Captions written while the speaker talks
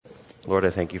Lord,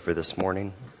 I thank you for this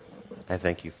morning. I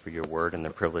thank you for your word and the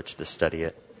privilege to study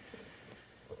it.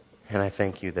 And I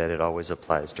thank you that it always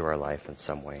applies to our life in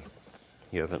some way.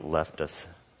 You haven't left us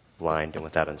blind and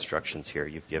without instructions here.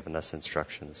 You've given us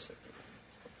instructions.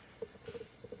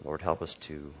 Lord, help us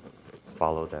to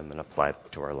follow them and apply them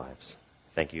to our lives.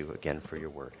 Thank you again for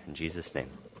your word. In Jesus' name,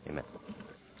 amen.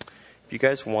 If you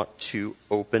guys want to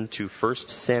open to 1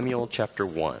 Samuel chapter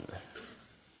 1.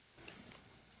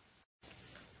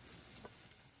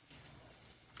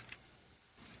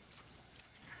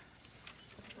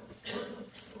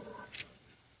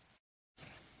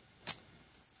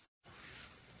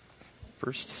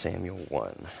 First Samuel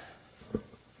 1.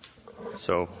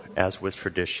 So, as with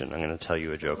tradition, I'm going to tell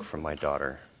you a joke from my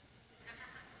daughter.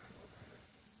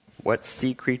 What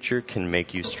sea creature can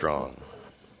make you strong?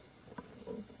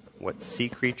 What sea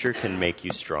creature can make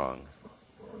you strong?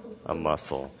 A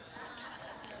mussel.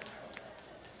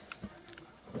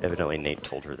 Evidently, Nate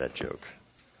told her that joke.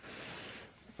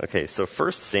 Okay, so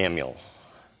 1 Samuel.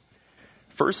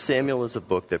 1 Samuel is a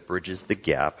book that bridges the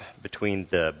gap between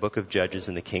the book of Judges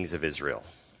and the kings of Israel.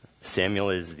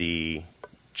 Samuel is the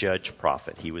judge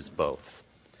prophet. He was both.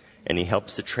 And he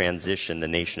helps to transition the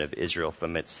nation of Israel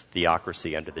from its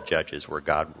theocracy under the judges, where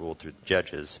God ruled through the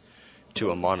judges,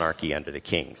 to a monarchy under the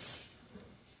kings.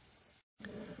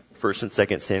 1 and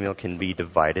 2 Samuel can be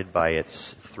divided by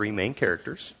its three main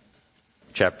characters.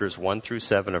 Chapters 1 through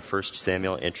 7 of 1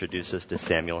 Samuel introduce us to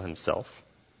Samuel himself.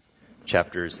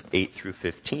 Chapters 8 through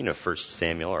 15 of 1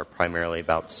 Samuel are primarily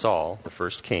about Saul, the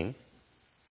first king.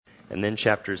 And then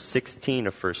chapters 16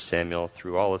 of 1 Samuel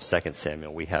through all of 2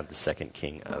 Samuel, we have the second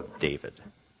king of David,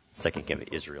 second king of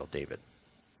Israel, David.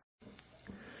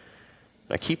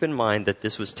 Now keep in mind that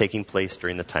this was taking place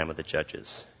during the time of the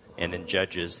Judges. And in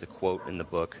Judges, the quote in the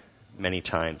book many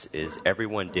times is,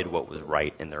 everyone did what was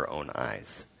right in their own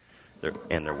eyes,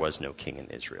 and there was no king in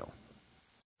Israel.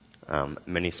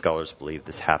 Many scholars believe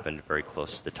this happened very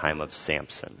close to the time of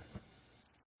Samson.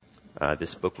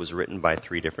 This book was written by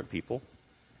three different people: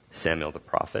 Samuel the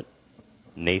prophet,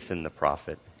 Nathan the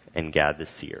prophet, and Gad the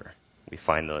seer. We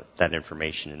find that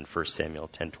information in 1 Samuel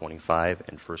 10:25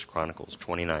 and 1 Chronicles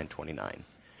 29:29.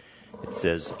 It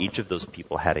says each of those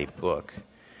people had a book,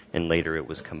 and later it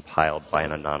was compiled by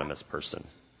an anonymous person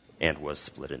and was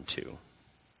split in two.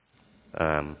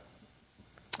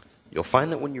 You'll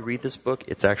find that when you read this book,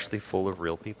 it's actually full of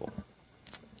real people.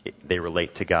 They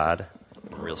relate to God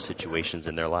in real situations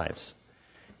in their lives.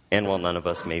 And while none of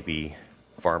us may be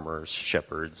farmers,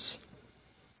 shepherds,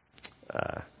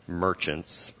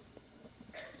 merchants,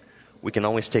 we can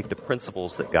always take the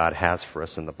principles that God has for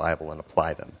us in the Bible and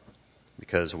apply them,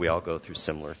 because we all go through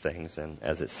similar things. And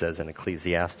as it says in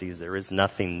Ecclesiastes, there is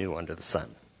nothing new under the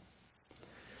sun.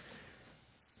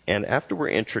 And after we're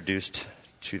introduced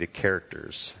to the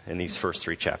characters in these first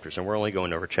three chapters, and we're only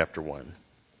going over chapter 1,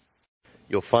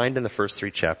 you'll find in the first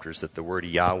three chapters that the word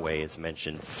Yahweh is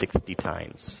mentioned 60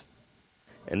 times.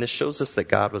 And this shows us that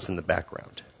God was in the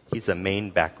background. He's the main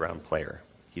background player.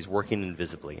 He's working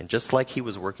invisibly. And just like he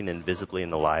was working invisibly in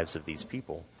the lives of these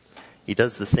people, he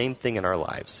does the same thing in our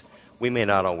lives. We may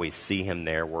not always see him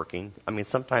there working. I mean,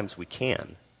 sometimes we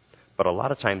can. But a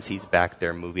lot of times he's back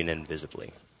there moving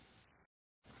invisibly.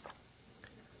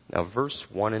 Now, verse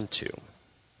 1 and 2.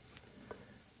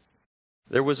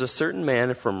 There was a certain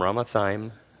man from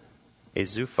Ramathaim, a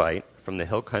Zuphite, from the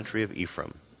hill country of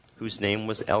Ephraim, whose name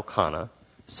was Elkanah,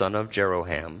 son of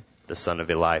Jeroham, the son of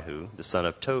Elihu, the son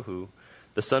of Tohu,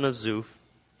 the son of Zuph,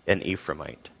 an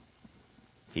Ephraimite.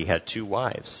 He had two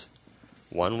wives.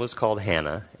 One was called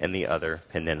Hannah, and the other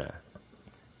Peninnah.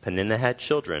 Peninnah had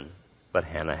children, but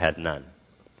Hannah had none.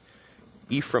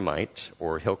 Ephraimite,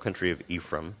 or hill country of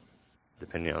Ephraim,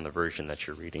 depending on the version that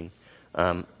you're reading,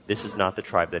 this is not the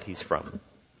tribe that he's from.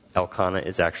 Elkanah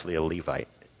is actually a Levite.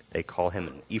 They call him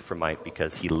an Ephraimite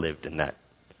because he lived in that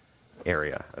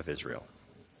area of Israel.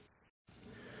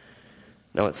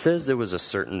 Now it says there was a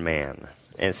certain man.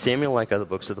 And Samuel, like other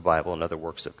books of the Bible and other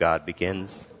works of God,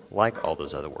 begins like all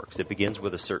those other works. It begins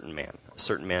with a certain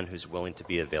man who's willing to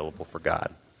be available for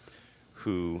God,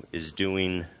 who is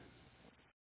doing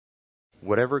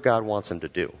whatever God wants him to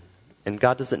do. And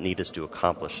God doesn't need us to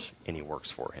accomplish any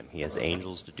works for him. He has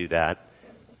angels to do that.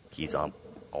 He's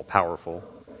all-powerful.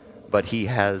 But he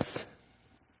has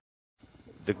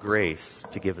the grace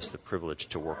to give us the privilege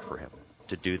to work for him,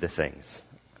 to do the things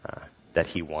that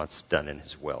he wants done in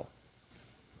his will.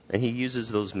 And he uses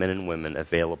those men and women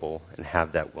available and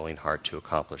have that willing heart to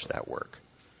accomplish that work.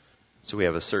 So we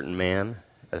have a certain man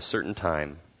at a certain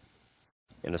time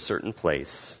in a certain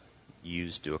place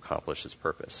used to accomplish his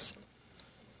purpose.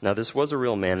 Now, this was a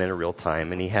real man in a real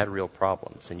time, and he had real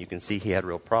problems. And you can see he had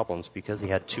real problems because he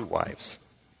had 2 wives.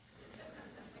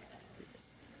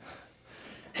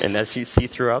 And as you see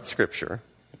throughout Scripture,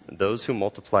 those who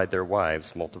multiplied their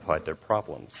wives multiplied their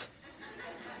problems.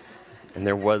 And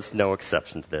there was no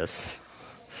exception to this.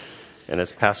 And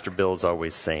as Pastor Bill is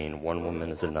always saying, 1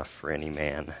 woman is enough for any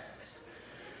man.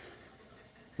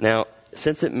 Now,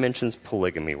 since it mentions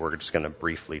polygamy, we're just going to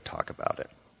briefly talk about it.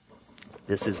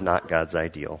 This is not God's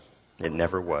ideal. It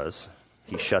never was.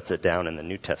 He shuts it down in the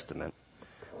New Testament.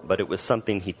 But it was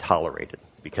something he tolerated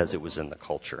because it was in the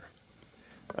culture.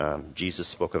 Jesus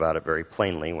spoke about it very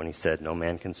plainly when he said, no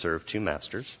man can serve 2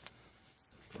 masters.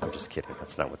 I'm just kidding.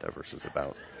 That's not what that verse is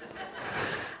about.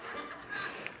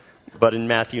 But in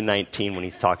Matthew 19, when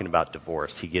he's talking about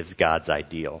divorce, he gives God's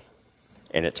ideal.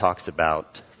 And it talks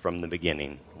about, from the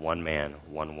beginning, 1 man,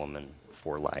 1 woman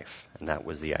for life. And that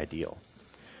was the ideal.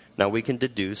 Now we can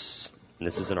deduce, and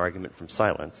this is an argument from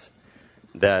silence,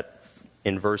 that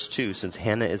in verse 2, since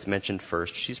Hannah is mentioned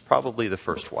first, she's probably the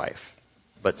first wife.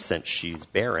 But since she's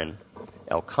barren,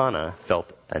 Elkanah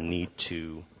felt a need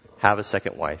to have a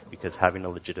second wife because having a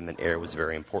legitimate heir was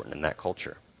very important in that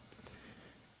culture.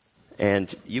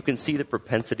 And you can see the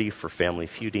propensity for family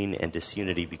feuding and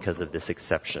disunity because of this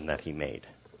exception that he made.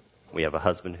 We have a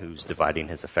husband who's dividing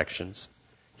his affections.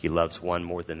 He loves one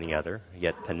more than the other.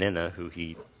 Yet Peninnah, who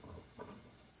he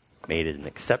made an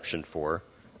exception for,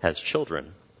 has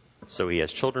children. So he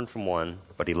has children from one,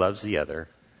 but he loves the other.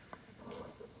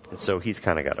 And so he's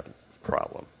kind of got a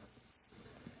problem.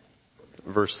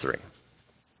 Verse 3.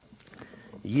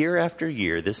 Year after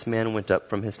year, this man went up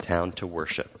from his town to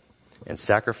worship and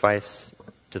sacrifice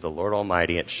to the Lord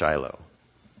Almighty at Shiloh,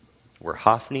 where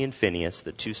Hophni and Phinehas,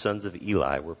 the 2 sons of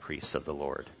Eli, were priests of the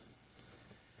Lord.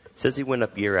 It says he went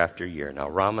up year after year. Now,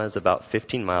 Ramah is about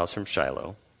 15 miles from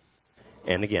Shiloh.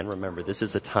 And again, remember, this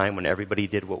is a time when everybody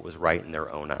did what was right in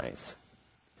their own eyes.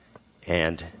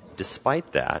 And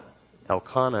despite that,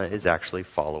 Elkanah is actually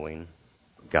following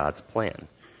God's plan.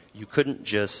 You couldn't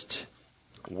just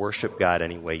worship God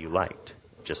any way you liked,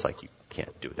 just like you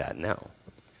can't do that now.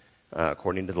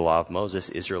 According to the law of Moses,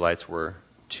 Israelites were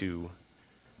to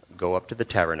go up to the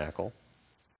tabernacle,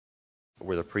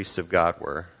 where the priests of God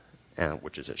were,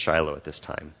 which is at Shiloh at this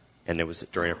time. And it was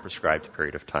during a prescribed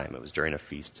period of time. It was during a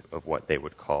feast of what they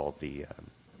would call the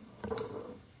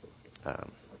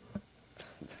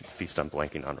feast I'm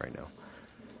blanking on right now.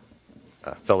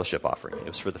 Fellowship offering. It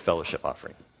was for the fellowship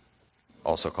offering,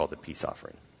 also called the peace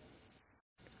offering.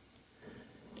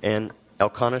 And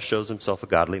Elkanah shows himself a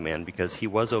godly man because he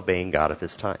was obeying God at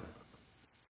this time.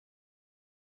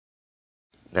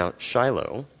 Now,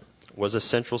 Shiloh was a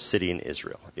central city in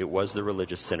Israel. It was the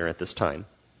religious center at this time.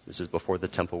 This is before the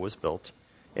temple was built.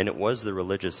 And it was the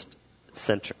religious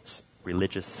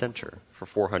center for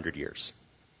 400 years.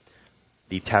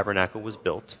 The tabernacle was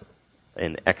built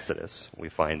in Exodus. We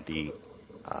find the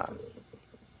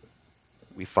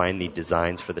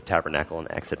designs for the tabernacle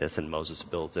in Exodus, and Moses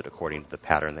builds it according to the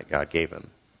pattern that God gave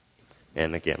him.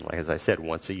 And again, like as I said,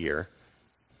 once a year,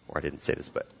 or I didn't say this,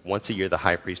 but once a year the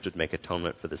high priest would make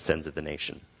atonement for the sins of the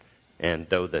nation. And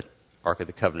though the Ark of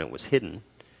the Covenant was hidden,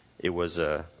 it was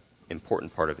an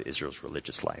important part of Israel's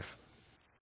religious life.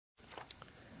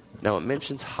 Now it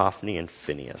mentions Hophni and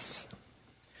Phinehas.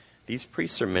 These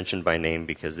priests are mentioned by name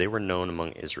because they were known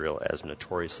among Israel as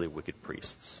notoriously wicked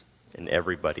priests, and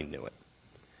everybody knew it.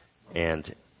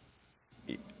 And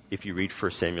if you read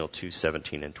 1 Samuel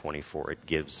 2:17 and 24, it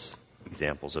gives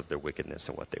examples of their wickedness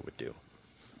and what they would do.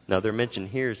 Now, their mention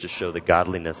here is to show the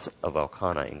godliness of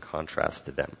Elkanah in contrast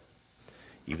to them.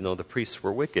 Even though the priests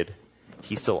were wicked,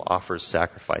 he still offers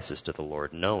sacrifices to the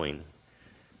Lord, knowing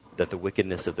that the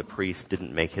wickedness of the priest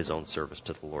didn't make his own service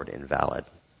to the Lord invalid.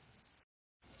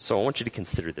 So I want you to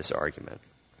consider this argument,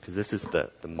 because this is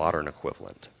the modern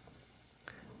equivalent.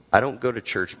 I don't go to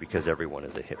church because everyone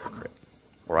is a hypocrite.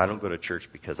 Or I don't go to church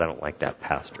because I don't like that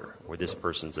pastor, or this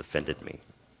person's offended me.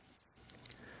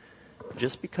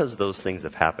 Just because those things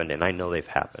have happened, and I know they've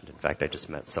happened. In fact, I just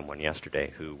met someone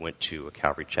yesterday who went to a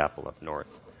Calvary Chapel up north.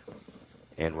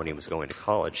 And when he was going to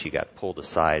college, he got pulled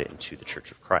aside into the Church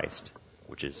of Christ,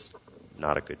 which is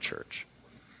not a good church.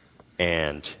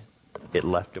 And it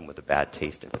left him with a bad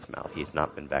taste in his mouth. He has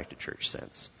not been back to church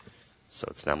since. So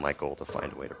it's now my goal to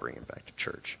find a way to bring him back to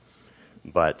church.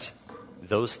 But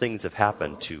those things have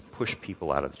happened to push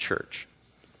people out of the church.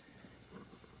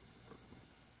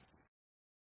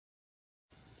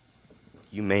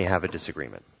 You may have a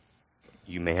disagreement.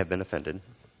 You may have been offended.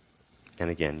 And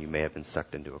again, you may have been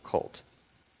sucked into a cult.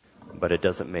 But it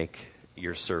doesn't make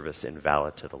your service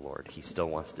invalid to the Lord. He still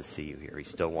wants to see you here. He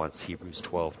still wants Hebrews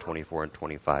 12:24 and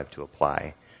 25 to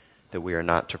apply. that we are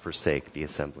not to forsake the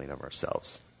assembling of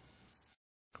ourselves.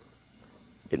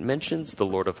 It mentions the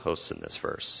Lord of hosts in this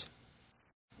verse,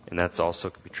 and that's also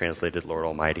could be translated Lord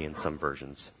Almighty in some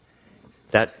versions.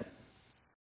 That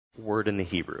word in the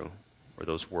Hebrew, or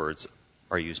those words,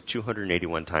 are used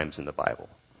 281 times in the Bible,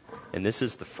 and this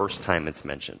is the first time it's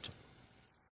mentioned.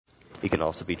 It can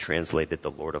also be translated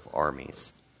the Lord of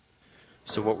armies.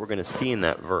 So what we're going to see in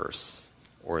that verse,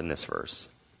 or in this verse,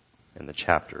 in the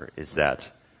chapter, is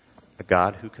that a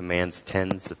God who commands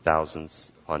tens of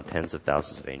thousands upon tens of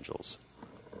thousands of angels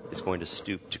is going to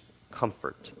stoop to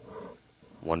comfort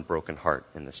one broken heart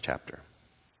in this chapter.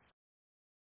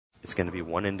 It's going to be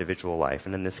one individual life,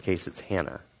 and in this case it's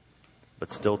Hannah.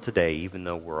 But still today, even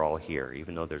though we're all here,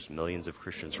 even though there's millions of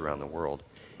Christians around the world,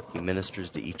 he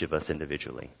ministers to each of us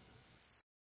individually.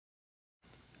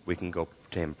 We can go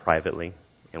to him privately,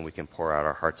 and we can pour out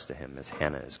our hearts to him, as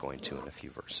Hannah is going to in a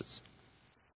few verses.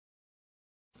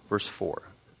 Verse 4.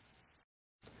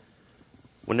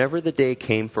 Whenever the day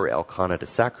came for Elkanah to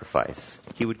sacrifice,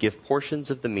 he would give portions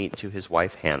of the meat to his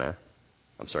wife Peninnah,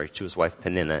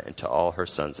 and to all her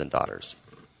sons and daughters.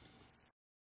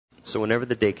 So whenever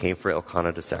the day came for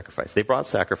Elkanah to sacrifice, they brought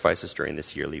sacrifices during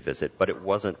this yearly visit, but it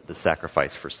wasn't the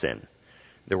sacrifice for sin.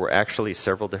 There were actually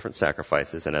several different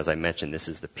sacrifices, and as I mentioned, this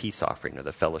is the peace offering or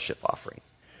the fellowship offering.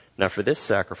 Now for this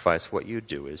sacrifice, what you would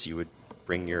do is you would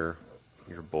bring your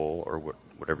bull or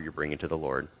whatever you're bringing to the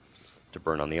Lord to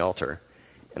burn on the altar,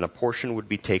 and a portion would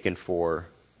be taken for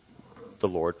the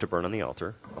Lord to burn on the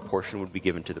altar. A portion would be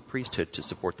given to the priesthood to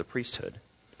support the priesthood.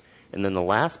 And then the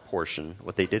last portion,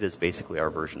 what they did is basically our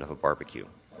version of a barbecue.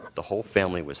 The whole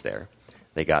family was there.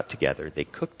 They got together, they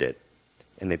cooked it,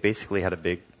 and they basically had a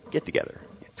big get-together.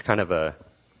 It's kind of a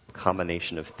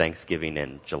combination of Thanksgiving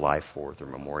and July 4th or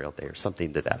Memorial Day or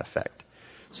something to that effect.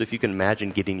 So if you can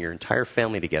imagine getting your entire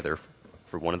family together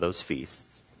for one of those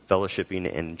feasts, fellowshipping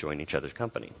and enjoying each other's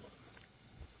company.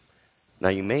 Now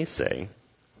you may say,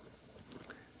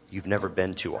 you've never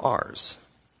been to ours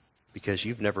because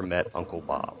you've never met Uncle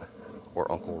Bob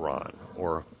or Uncle Ron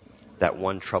or that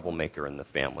one troublemaker in the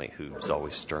family who's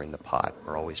always stirring the pot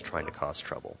or always trying to cause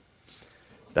trouble.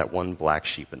 That one black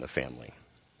sheep in the family.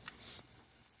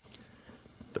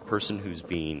 The person who's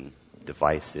being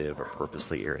divisive or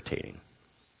purposely irritating.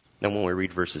 Now when we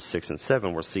read verses 6 and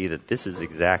 7, we'll see that this is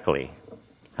exactly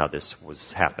how this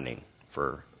was happening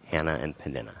for Hannah and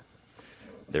Peninnah.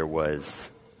 There was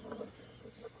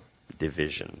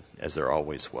division, as there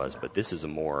always was, but this is a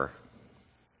more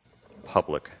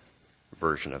public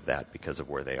version of that because of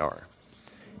where they are.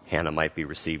 Hannah might be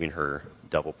receiving her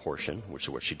double portion, which is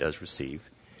what she does receive,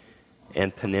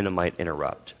 and Peninnah might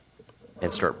interrupt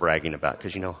and start bragging about,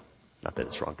 because not that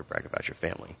it's wrong to brag about your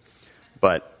family,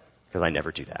 but, because I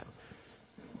never do that,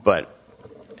 but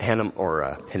Hannah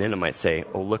or Peninnah might say,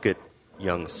 oh, look at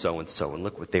young so-and-so, and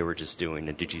look what they were just doing,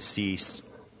 and did you see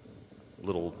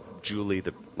little Julie,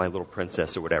 my little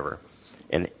princess or whatever?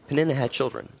 And Peninnah had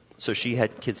children, so she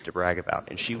had kids to brag about,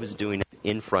 and she was doing it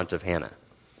in front of Hannah,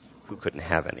 who couldn't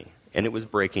have any, and it was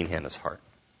breaking Hannah's heart.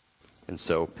 And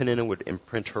so Peninnah would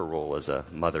imprint her role as a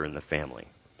mother in the family.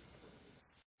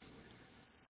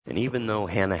 And even though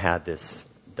Hannah had this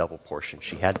double portion,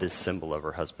 she had this symbol of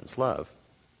her husband's love,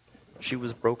 she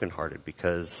was brokenhearted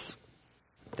because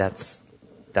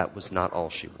that was not all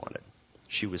she wanted.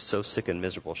 She was so sick and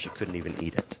miserable she couldn't even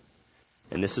eat it.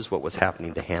 And this is what was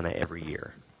happening to Hannah every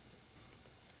year.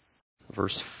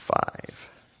 Verse 5.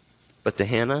 But to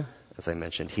Hannah, as I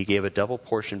mentioned, he gave a double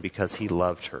portion because he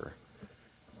loved her,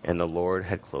 and the Lord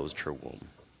had closed her womb.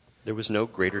 There was no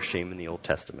greater shame in the Old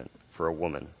Testament for a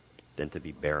woman than to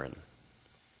be barren.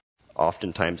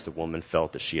 Oftentimes the woman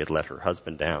felt that she had let her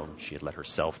husband down, she had let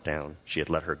herself down, she had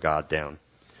let her God down.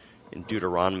 In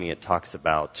Deuteronomy it talks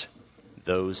about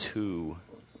those who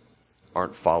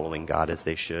aren't following God as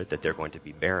they should, that they're going to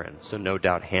be barren. So no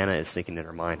doubt Hannah is thinking in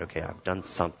her mind, okay, I've done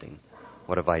something.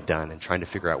 What have I done? And trying to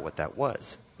figure out what that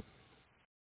was.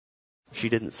 She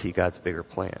didn't see God's bigger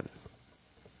plan.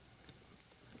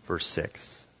 Verse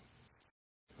 6.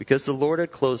 Because the Lord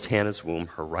had closed Hannah's womb,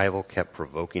 her rival kept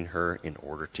provoking her in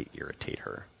order to irritate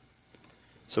her.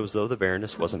 So as though the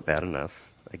barrenness wasn't bad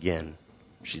enough, again,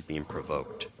 she's being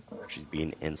provoked. She's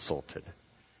being insulted.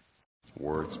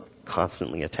 Words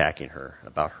constantly attacking her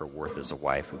about her worth as a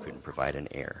wife who couldn't provide an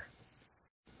heir.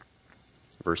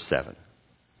 Verse 7.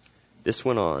 This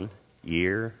went on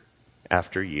year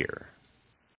after year.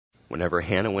 Whenever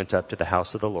Hannah went up to the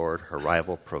house of the Lord, her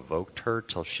rival provoked her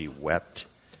till she wept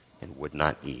and would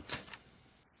not eat.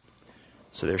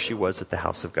 So there she was at the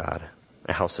house of God,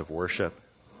 a house of worship.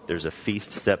 There's a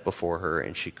feast set before her,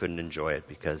 and she couldn't enjoy it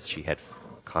because she had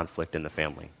conflict in the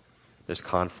family. There's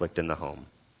conflict in the home.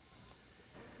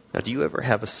 Now, do you ever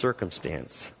have a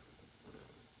circumstance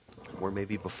where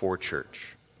maybe before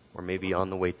church, or maybe on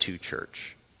the way to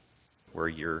church, where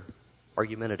you're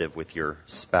argumentative with your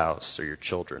spouse or your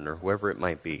children or whoever it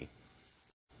might be,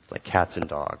 like cats and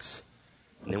dogs,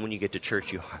 and then when you get to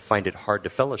church, you find it hard to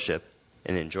fellowship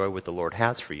and enjoy what the Lord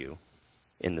has for you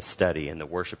in the study and the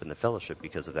worship and the fellowship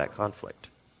because of that conflict?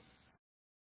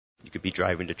 You could be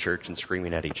driving to church and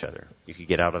screaming at each other. You could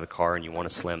get out of the car and you want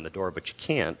to slam the door, but you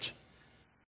can't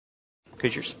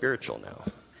because you're spiritual now.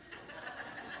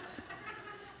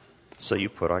 So you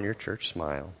put on your church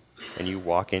smile and you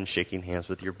walk in shaking hands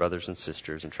with your brothers and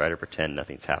sisters and try to pretend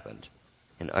nothing's happened.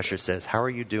 And usher says, "How are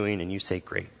you doing?" And you say,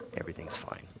 "Great, everything's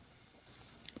fine."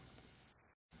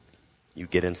 You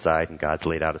get inside and God's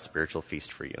laid out a spiritual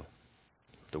feast for you.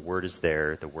 The word is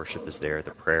there, the worship is there,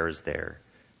 the prayer is there,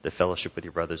 the fellowship with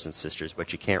your brothers and sisters,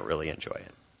 but you can't really enjoy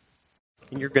it.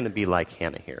 And you're going to be like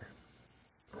Hannah here,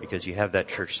 because you have that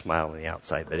church smile on the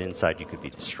outside, but inside you could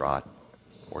be distraught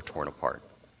or torn apart.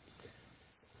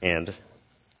 And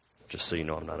just so you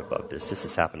know, I'm not above this. This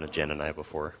has happened to Jen and I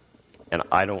before, and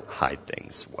I don't hide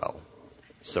things well.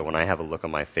 So when I have a look on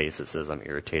my face that says I'm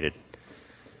irritated,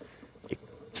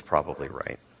 it's probably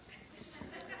right.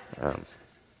 And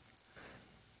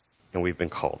we've been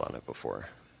called on it before.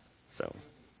 So.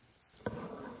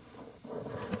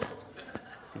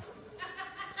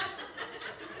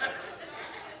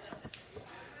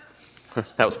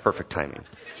 That was perfect timing.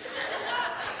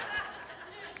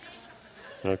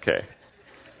 Okay.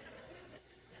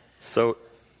 So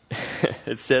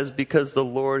it says, because the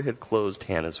Lord had closed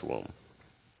Hannah's womb.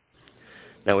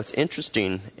 Now it's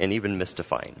interesting and even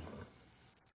mystifying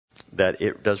that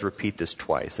it does repeat this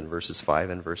twice in verses 5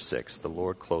 and verse 6. The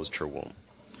Lord closed her womb.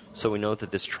 So we know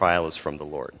that this trial is from the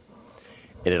Lord.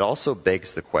 And it also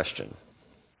begs the question,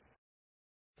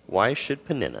 why should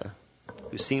Peninnah,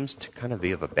 who seems to kind of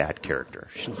be of a bad character,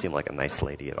 she doesn't seem like a nice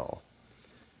lady at all,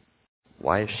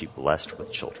 why is she blessed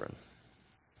with children?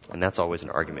 And that's always an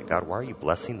argument. God, why are you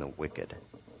blessing the wicked?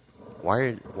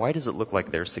 Why does it look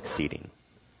like they're succeeding?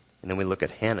 And then we look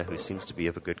at Hannah, who seems to be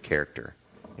of a good character,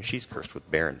 and she's cursed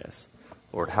with barrenness.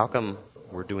 Lord, how come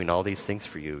we're doing all these things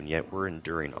for you, and yet we're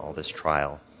enduring all this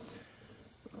trial,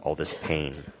 all this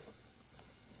pain?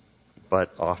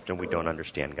 But often we don't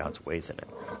understand God's ways in it.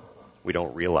 We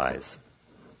don't realize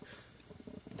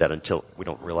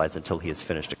until He has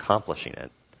finished accomplishing it,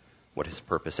 what His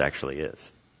purpose actually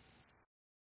is.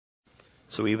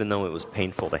 So even though it was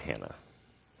painful to Hannah,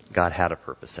 God had a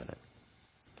purpose in it.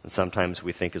 And sometimes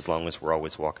we think as long as we're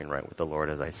always walking right with the Lord,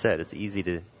 as I said, it's easy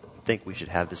to think we should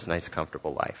have this nice,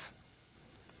 comfortable life.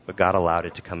 But God allowed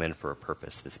it to come in for a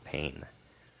purpose, this pain.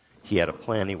 He had a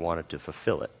plan. He wanted to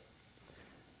fulfill it.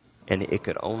 And it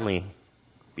could only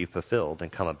be fulfilled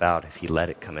and come about if He let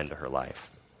it come into her life.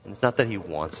 And it's not that He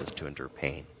wants us to endure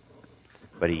pain,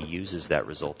 but He uses that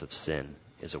result of sin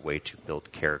as a way to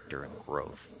build character and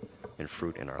growth and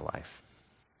fruit in our life.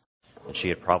 And she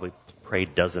had probably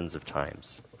prayed dozens of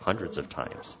times, hundreds of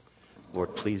times,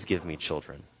 Lord, please give me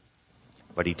children.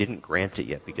 But He didn't grant it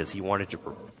yet because He wanted to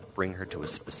bring her to a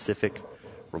specific,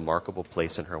 remarkable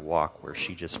place in her walk where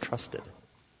she just trusted.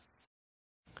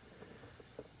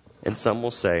 And some will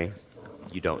say,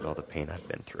 you don't know the pain I've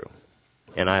been through.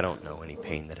 And I don't know any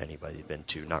pain that anybody's been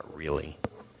to, not really.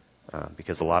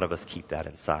 Because a lot of us keep that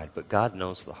inside. But God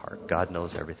knows the heart. God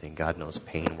knows everything. God knows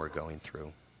pain we're going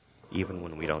through, even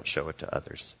when we don't show it to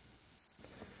others.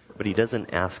 But He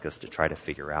doesn't ask us to try to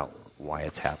figure out why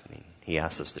it's happening. He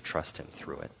asks us to trust Him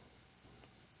through it.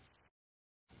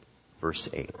 Verse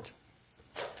 8.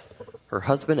 Her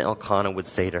husband Elkanah would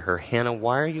say to her, Hannah,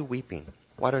 why are you weeping?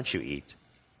 Why don't you eat?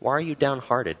 Why are you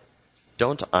downhearted?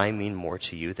 Don't I mean more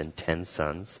to you than 10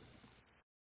 sons?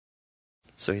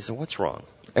 So he said, what's wrong?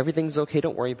 Everything's okay.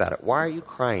 Don't worry about it. Why are you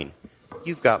crying?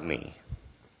 You've got me.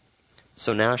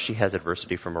 So now she has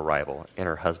adversity from a rival, and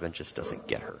her husband just doesn't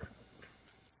get her.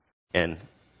 And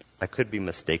I could be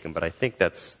mistaken, but I think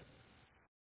that's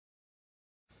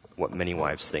what many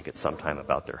wives think at some time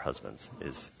about their husbands,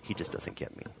 is he just doesn't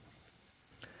get me.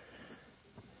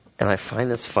 And I find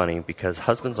this funny because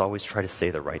husbands always try to say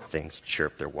the right things to cheer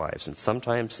up their wives, and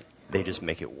sometimes they just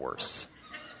make it worse.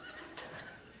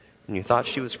 And you thought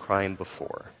she was crying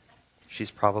before. She's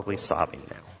probably sobbing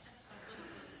now.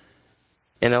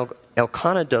 And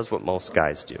Elkanah does what most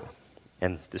guys do.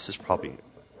 And this is probably,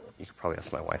 you could probably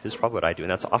ask my wife, this is probably what I do,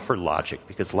 and that's offer logic,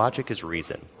 because logic is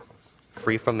reason,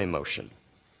 free from emotion.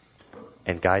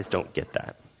 And guys don't get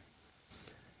that.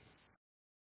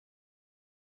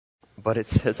 But it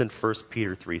says in 1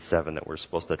 Peter 3:7 that we're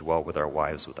supposed to dwell with our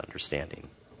wives with understanding.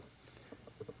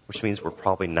 which means we're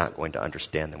probably not going to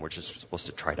understand them. We're just supposed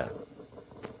to try to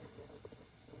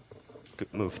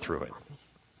move through it,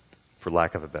 for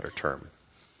lack of a better term.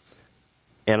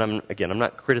 And I'm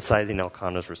not criticizing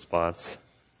Elkanah's response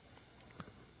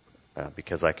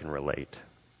because I can relate.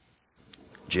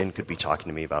 Jen could be talking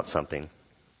to me about something,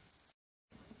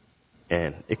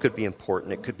 and it could be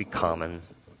important, it could be common,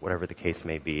 whatever the case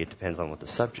may be. It depends on what the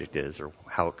subject is or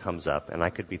how it comes up. And I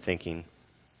could be thinking,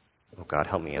 oh, God,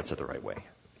 help me answer the right way.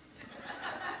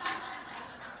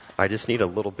 I just need a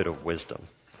little bit of wisdom.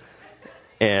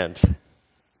 And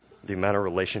the amount of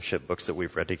relationship books that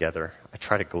we've read together, I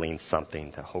try to glean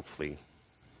something to hopefully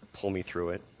pull me through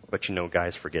it. But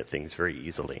guys forget things very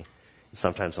easily. And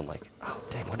sometimes I'm like, oh,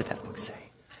 dang, what did that book say?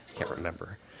 I can't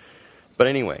remember. But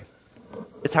anyway,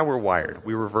 it's how we're wired.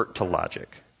 We revert to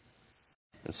logic.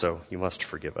 And so you must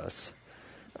forgive us.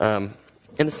 And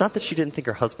it's not that she didn't think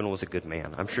her husband was a good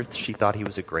man. I'm sure she thought he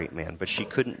was a great man, but she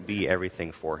couldn't be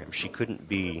everything for him. She couldn't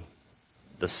be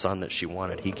the son that she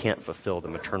wanted. He can't fulfill the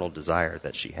maternal desire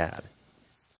that she had.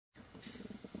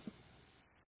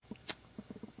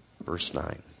 Verse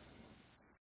 9.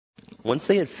 Once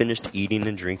they had finished eating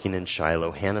and drinking in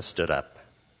Shiloh, Hannah stood up.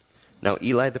 Now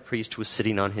Eli the priest was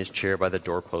sitting on his chair by the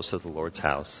doorpost of the Lord's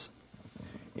house.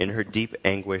 In her deep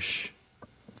anguish,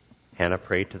 Hannah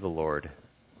prayed to the Lord,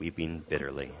 weeping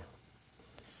bitterly.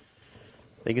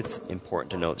 I think it's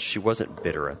important to note that she wasn't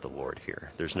bitter at the Lord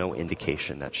here. There's no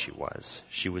indication that she was.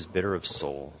 She was bitter of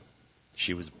soul.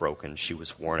 She was broken. She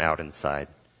was worn out inside.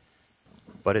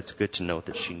 But it's good to note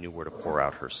that she knew where to pour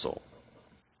out her soul.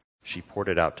 She poured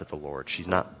it out to the Lord. She's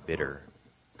not bitter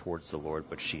towards the Lord,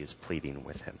 but she is pleading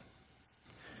with him.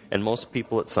 And most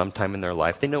people at some time in their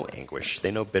life, they know anguish.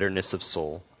 They know bitterness of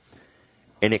soul.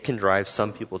 And it can drive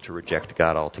some people to reject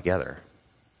God altogether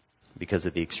because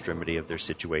of the extremity of their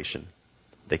situation.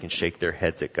 They can shake their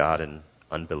heads at God in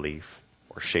unbelief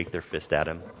or shake their fist at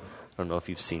him. I don't know if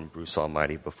you've seen Bruce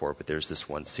Almighty before, but there's this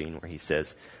one scene where he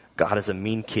says, God is a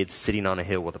mean kid sitting on a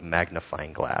hill with a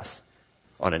magnifying glass,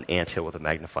 on an anthill with a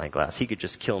magnifying glass. He could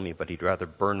just kill me, but he'd rather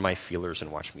burn my feelers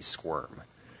and watch me squirm.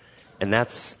 And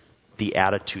that's the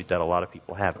attitude that a lot of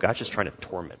people have. God's just trying to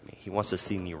torment me. He wants to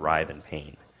see me writhe in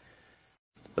pain.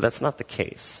 But that's not the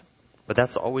case. But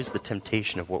that's always the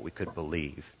temptation of what we could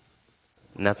believe.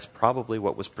 And that's probably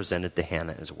what was presented to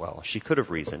Hannah as well. She could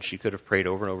have reasoned. She could have prayed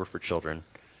over and over for children.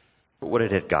 But what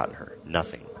had it gotten her?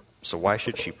 Nothing. So why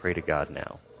should she pray to God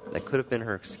now? That could have been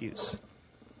her excuse.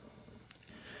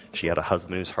 She had a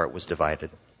husband whose heart was divided.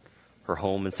 Her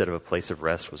home, instead of a place of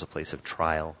rest, was a place of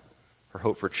trial. Her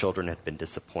hope for children had been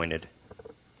disappointed.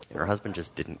 And her husband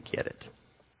just didn't get it.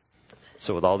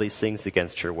 So with all these things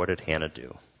against her, what did Hannah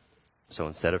do? So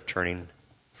instead of turning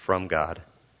from God,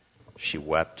 she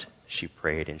wept, she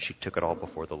prayed, and she took it all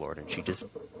before the Lord, and she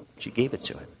gave it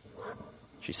to him.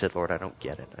 She said, Lord, I don't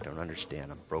get it. I don't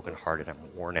understand. I'm brokenhearted.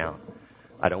 I'm worn out.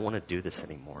 I don't want to do this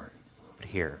anymore. But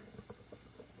here,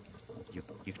 you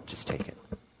just take it.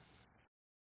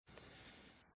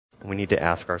 And we need to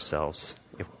ask ourselves,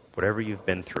 if whatever you've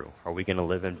been through, are we going to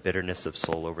live in bitterness of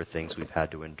soul over things we've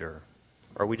had to endure?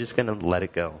 Or are we just going to let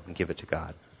it go and give it to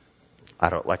God?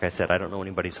 Like I said, I don't know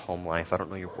anybody's home life. I don't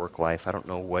know your work life. I don't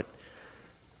know what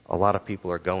a lot of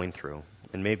people are going through.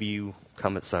 And maybe you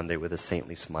come at Sunday with a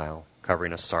saintly smile,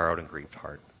 covering a sorrowed and grieved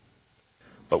heart.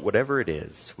 But whatever it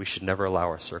is, we should never allow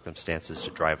our circumstances to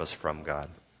drive us from God,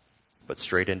 but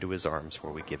straight into his arms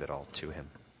where we give it all to him.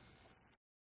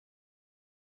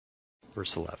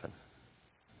 Verse 11.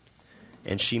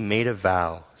 And she made a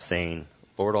vow, saying,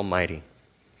 Lord Almighty,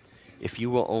 if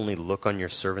you will only look on your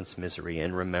servant's misery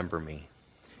and remember me,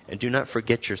 and do not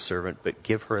forget your servant, but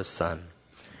give her a son,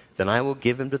 then I will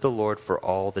give him to the Lord for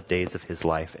all the days of his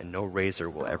life, and no razor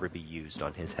will ever be used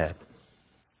on his head.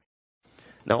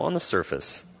 Now on the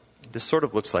surface, this sort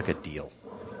of looks like a deal.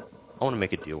 I want to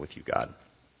make a deal with you, God.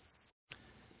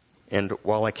 And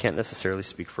while I can't necessarily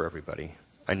speak for everybody,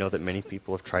 I know that many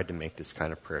people have tried to make this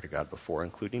kind of prayer to God before,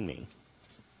 including me.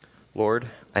 Lord,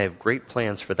 I have great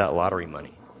plans for that lottery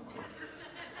money.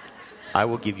 I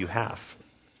will give you half.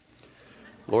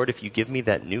 Lord, if you give me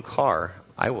that new car,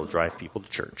 I will drive people to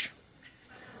church.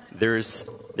 There's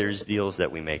deals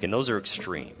that we make, and those are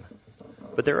extreme.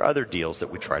 But there are other deals that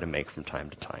we try to make from time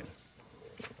to time.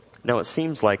 Now, it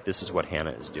seems like this is what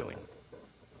Hannah is doing.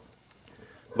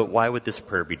 But why would this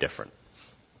prayer be different?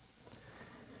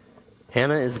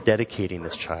 Hannah is dedicating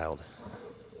this child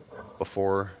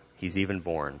before he's even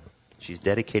born. She's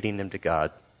dedicating him to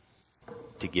God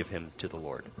to give him to the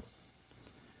Lord.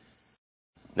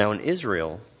 Now, in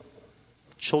Israel,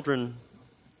 children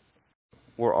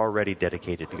were already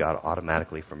dedicated to God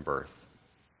automatically from birth.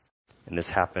 And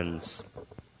this happens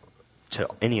to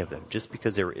any of them just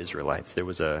because they were Israelites. There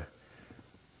was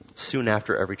soon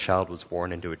after every child was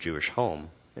born into a Jewish home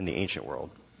in the ancient world,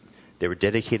 they were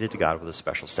dedicated to God with a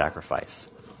special sacrifice.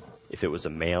 If it was a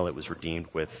male, it was redeemed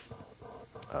with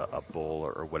a bull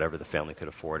or whatever the family could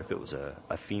afford. If it was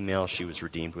a female, she was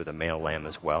redeemed with a male lamb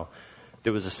as well.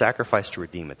 There was a sacrifice to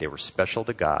redeem it. They were special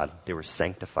to God. They were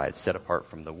sanctified, set apart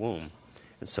from the womb.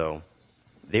 And so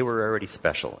they were already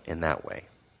special in that way.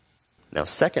 Now,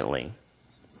 secondly,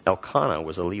 Elkanah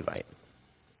was a Levite.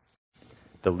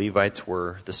 The Levites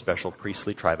were the special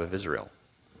priestly tribe of Israel.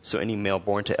 So any male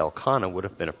born to Elkanah would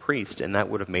have been a priest, and that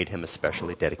would have made him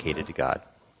especially dedicated to God.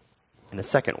 In a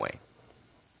second way,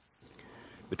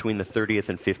 between the 30th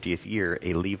and 50th year,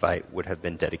 a Levite would have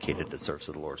been dedicated to the service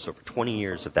of the Lord. So for 20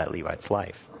 years of that Levite's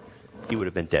life, he would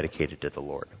have been dedicated to the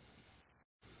Lord.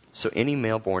 So any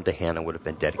male born to Hannah would have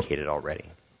been dedicated already.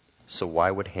 So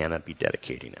why would Hannah be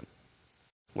dedicating him?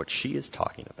 What she is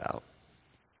talking about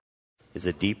is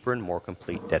a deeper and more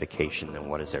complete dedication than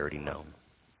what is already known.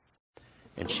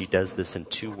 And she does this in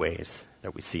two ways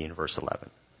that we see in verse 11.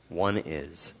 One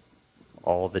is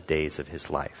all the days of his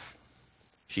life.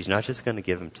 She's not just going to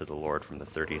give him to the Lord from the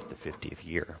 30th to 50th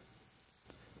year,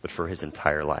 but for his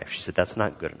entire life. She said, that's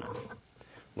not good enough.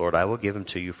 Lord, I will give him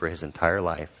to you for his entire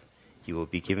life. He will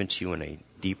be given to you in a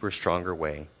deeper, stronger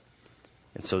way.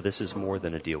 And so this is more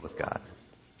than a deal with God.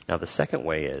 Now the second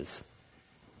way is,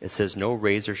 it says, no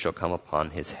razor shall come upon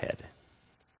his head.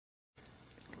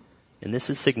 And this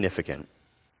is significant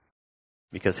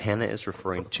because Hannah is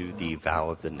referring to the vow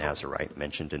of the Nazirite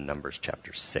mentioned in Numbers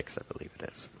chapter 6, I believe it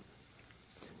is.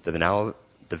 The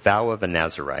vow of a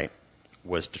Nazirite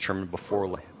was determined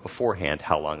beforehand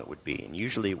how long it would be. And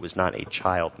usually it was not a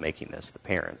child making this, the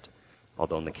parent.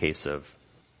 Although in the case of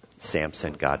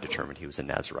Samson, God determined he was a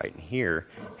Nazirite. And here,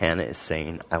 Hannah is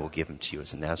saying, I will give him to you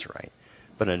as a Nazirite.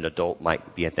 But an adult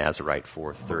might be a Nazirite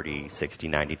for 30, 60,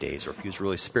 90 days. Or if he was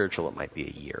really spiritual, it might be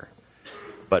a year.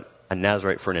 But a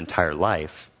Nazirite for an entire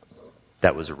life,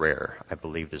 that was rare. I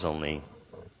believe there's only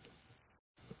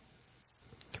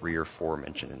 3 or 4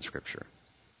 mentioned in Scripture.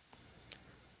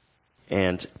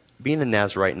 And being a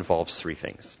Nazirite involves 3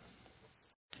 things.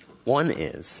 One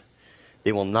is,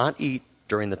 they will not eat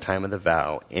during the time of the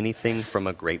vow anything from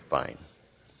a grapevine.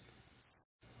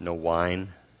 No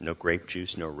wine, no grape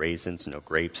juice, no raisins, no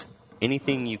grapes.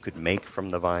 Anything you could make from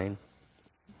the vine,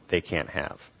 they can't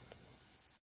have.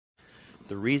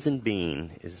 The reason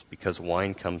being is because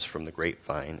wine comes from the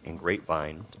grapevine, and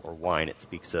grapevine, or wine, it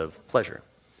speaks of pleasure,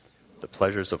 the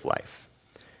pleasures of life.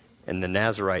 And the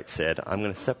Nazirite said, I'm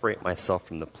going to separate myself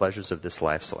from the pleasures of this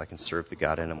life so I can serve the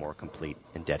God in a more complete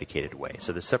and dedicated way.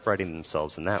 So they're separating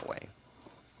themselves in that way.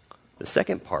 The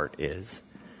second part is,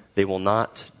 they will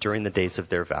not, during the days of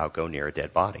their vow, go near a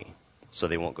dead body. So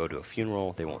they won't go to a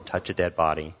funeral, they won't touch a dead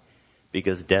body,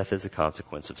 because death is a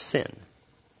consequence of sin.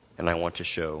 And I want to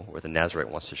show, or the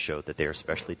Nazirite wants to show, that they are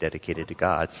especially dedicated to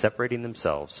God, separating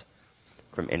themselves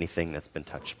from anything that's been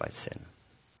touched by sin.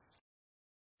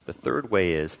 The third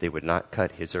way is they would not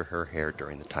cut his or her hair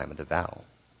during the time of the vow.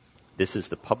 This is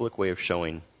the public way of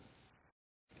showing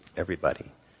everybody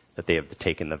that they have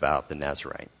taken the vow of the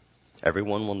Nazirite.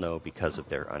 Everyone will know because of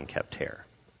their unkept hair.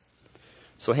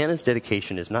 So Hannah's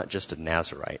dedication is not just a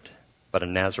Nazirite, but a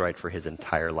Nazirite for his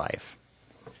entire life.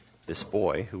 This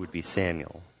boy, who would be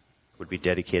Samuel, would be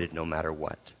dedicated no matter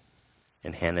what.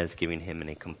 And Hannah is giving him in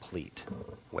a complete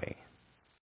way.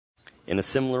 In a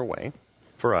similar way,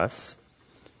 for us,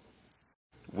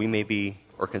 we may be,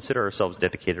 or consider ourselves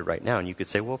dedicated right now, and you could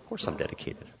say, well, of course I'm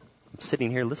dedicated. I'm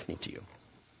sitting here listening to you.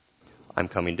 I'm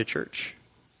coming to church.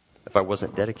 If I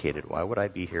wasn't dedicated, why would I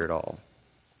be here at all?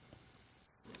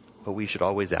 But we should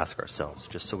always ask ourselves,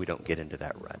 just so we don't get into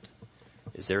that rut,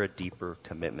 is there a deeper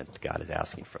commitment that God is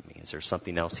asking from me? Is there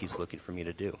something else he's looking for me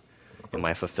to do? Am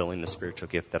I fulfilling the spiritual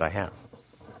gift that I have?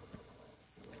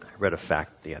 I read a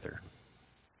fact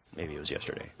maybe it was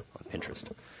yesterday, on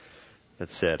Pinterest, that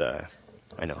said,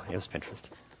 I know, it was Pinterest.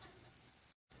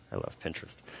 I love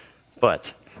Pinterest.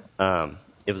 But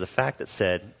it was a fact that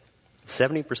said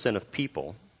 70% of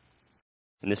people,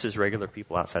 and this is regular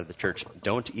people outside of the church,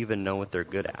 don't even know what they're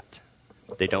good at.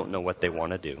 They don't know what they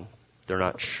want to do. They're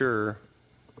not sure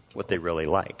what they really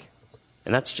like.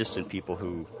 And that's just in people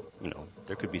who,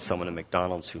 there could be someone at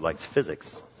McDonald's who likes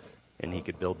physics, and he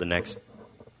could build the next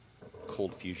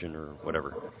cold fusion or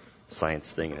whatever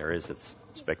science thing there is that's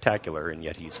spectacular, and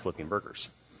yet he's flipping burgers.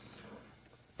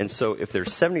 And so if there's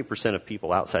 70% of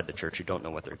people outside the church who don't know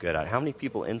what they're good at, how many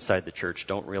people inside the church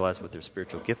don't realize what their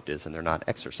spiritual gift is and they're not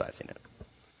exercising it?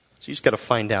 So you just got to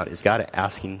find out, is God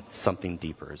asking something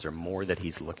deeper? Is there more that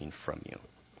he's looking from you?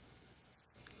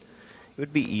 It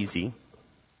would be easy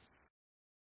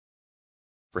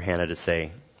for Hannah to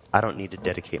say, I don't need to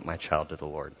dedicate my child to the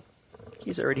Lord.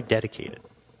 He's already dedicated.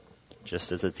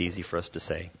 Just as it's easy for us to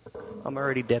say, I'm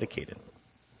already dedicated.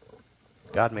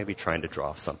 God may be trying to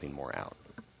draw something more out.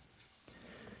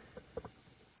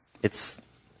 It's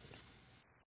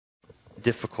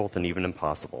difficult and even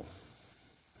impossible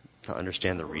to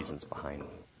understand the reasons behind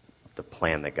the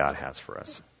plan that God has for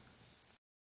us.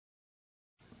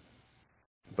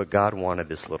 But God wanted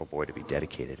this little boy to be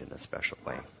dedicated in a special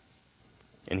way.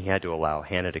 And he had to allow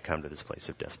Hannah to come to this place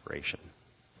of desperation.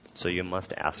 So you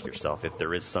must ask yourself, if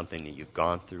there is something that you've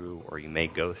gone through or you may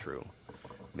go through,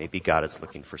 maybe God is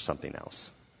looking for something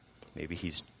else. Maybe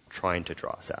he's trying to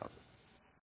draw us out.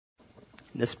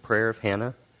 This prayer of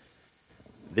Hannah,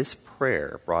 this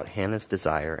prayer brought Hannah's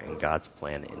desire and God's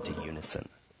plan into unison.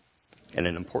 And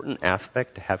an important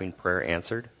aspect to having prayer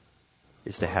answered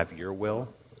is to have your will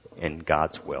and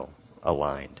God's will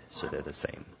aligned so they're the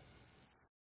same.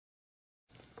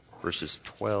 Verses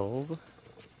 12,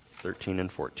 13,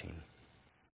 and 14.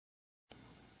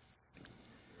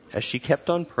 As she kept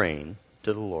on praying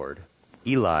to the Lord,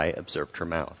 Eli observed her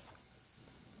mouth.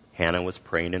 Hannah was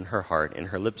praying in her heart, and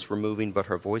her lips were moving, but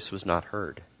her voice was not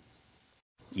heard.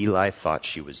 Eli thought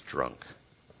she was drunk.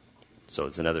 So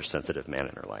it's another sensitive man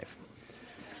in her life.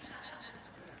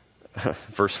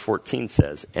 Verse 14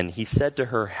 says, and he said to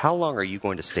her, how long are you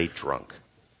going to stay drunk?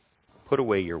 Put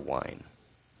away your wine.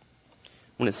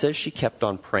 When it says she kept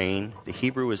on praying, the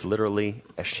Hebrew is literally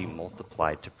as she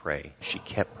multiplied to pray. She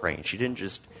kept praying. She didn't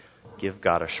just give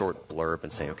God a short blurb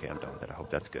and say, okay, I'm done with it. I hope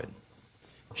that's good.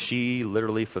 She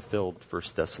literally fulfilled 1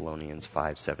 Thessalonians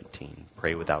 5:17,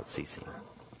 pray without ceasing.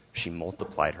 She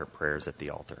multiplied her prayers at the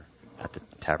altar, at the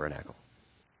tabernacle.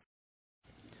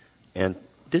 And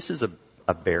this is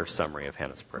a bare summary of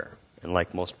Hannah's prayer. And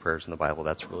like most prayers in the Bible,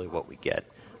 that's really what we get.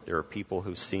 There are people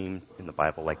who seem in the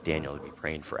Bible, like Daniel, to be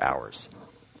praying for hours.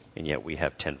 And yet we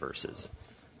have 10 verses.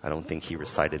 I don't think he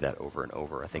recited that over and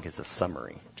over. I think it's a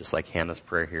summary. Just like Hannah's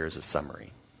prayer here is a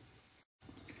summary.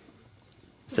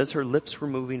 It says her lips were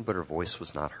moving, but her voice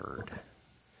was not heard.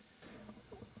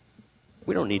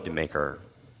 We don't need to make our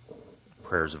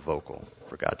prayers vocal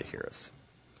for God to hear us.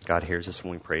 God hears us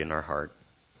when we pray in our heart.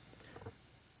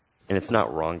 And it's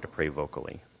not wrong to pray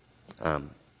vocally.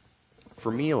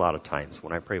 For me, a lot of times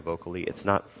when I pray vocally, it's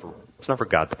not for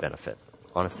God's benefit.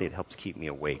 Honestly, it helps keep me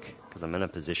awake because I'm in a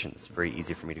position that's very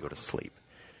easy for me to go to sleep.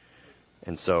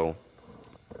 And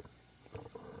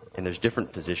there's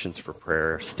different positions for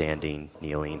prayer: standing,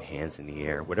 kneeling, hands in the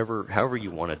air, however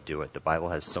you want to do it. The Bible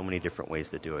has so many different ways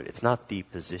to do it. It's not the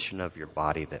position of your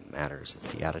body that matters.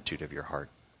 It's the attitude of your heart.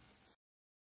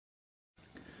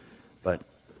 But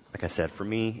like I said, for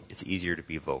me, it's easier to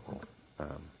be vocal.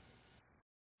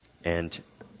 And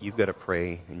you've got to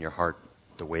pray in your heart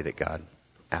the way that God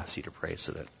asks you to pray,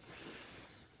 so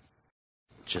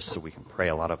we can pray.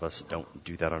 A lot of us don't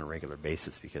do that on a regular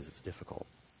basis because it's difficult.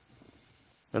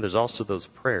 Now, there's also those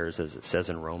prayers, as it says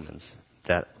in Romans,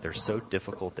 that they're so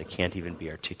difficult they can't even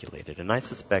be articulated. And I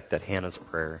suspect that Hannah's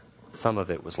prayer, some of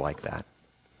it was like that. It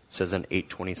says in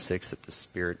 8:26 that the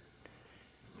Spirit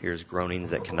hears groanings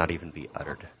that cannot even be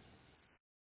uttered.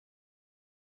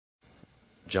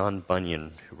 John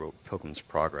Bunyan, who wrote Pilgrim's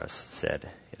Progress, said,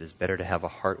 it is better to have a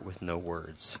heart with no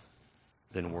words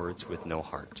than words with no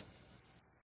heart.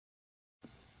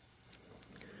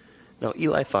 Now,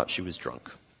 Eli thought she was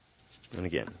drunk. And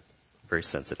again, very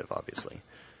sensitive, obviously.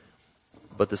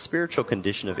 But the spiritual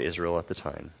condition of Israel at the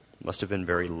time must have been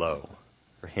very low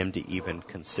for him to even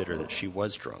consider that she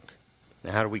was drunk.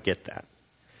 Now, how do we get that?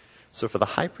 So for the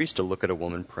high priest to look at a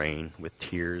woman praying with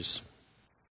tears,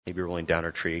 maybe rolling down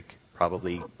her cheek,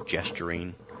 probably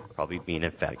gesturing, probably being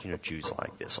emphatic. You know, Jews are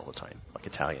like this all the time, like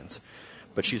Italians.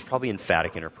 But she was probably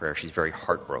emphatic in her prayer. She's very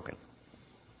heartbroken.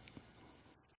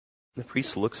 The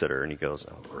priest looks at her and he goes,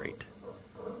 oh, great.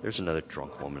 There's another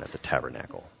drunk woman at the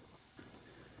tabernacle.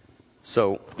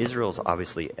 So Israel's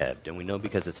obviously ebbed, and we know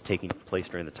because it's taking place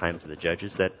during the times of the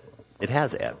judges that it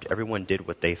has ebbed. Everyone did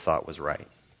what they thought was right.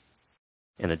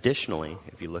 And additionally,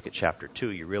 if you look at chapter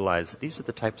 2, you realize these are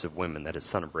the types of women that his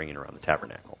son are bringing around the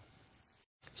tabernacle.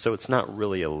 So it's not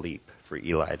really a leap for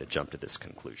Eli to jump to this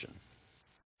conclusion.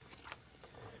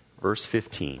 Verse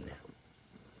 15.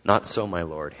 Not so, my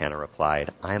lord, Hannah replied.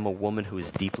 I am a woman who is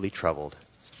deeply troubled.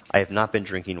 I have not been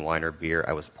drinking wine or beer.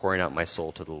 I was pouring out my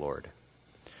soul to the Lord.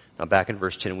 Now back in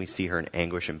verse 10, we see her in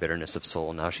anguish and bitterness of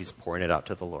soul. Now she's pouring it out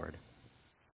to the Lord.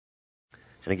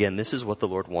 And again, this is what the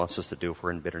Lord wants us to do if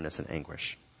we're in bitterness and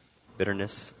anguish.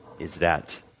 Bitterness is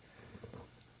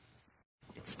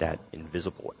it's that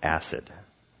invisible acid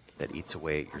that eats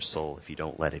away at your soul if you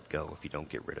don't let it go, if you don't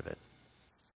get rid of it.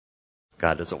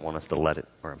 God doesn't want us to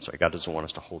God doesn't want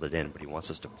us to hold it in, but he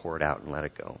wants us to pour it out and let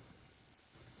it go.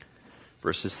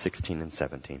 Verses 16 and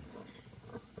 17.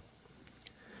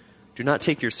 Do not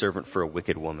take your servant for a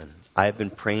wicked woman. I have been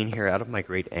praying here out of my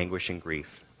great anguish and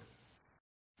grief.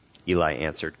 Eli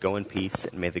answered, Go in peace,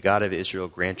 and may the God of Israel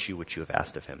grant you what you have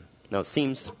asked of him. Now it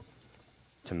seems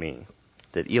to me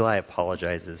that Eli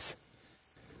apologizes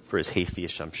for his hasty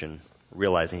assumption,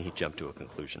 realizing he jumped to a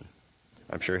conclusion.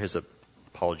 I'm sure his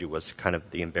apology was kind of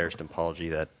the embarrassed apology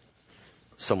that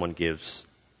someone gives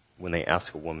when they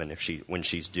ask a woman when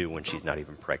she's due when she's not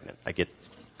even pregnant. I get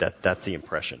that. That's the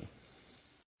impression.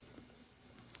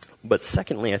 But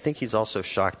secondly, I think he's also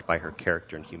shocked by her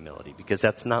character and humility, because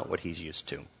that's not what he's used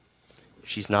to.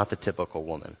 She's not the typical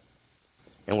woman.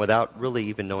 And without really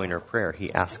even knowing her prayer,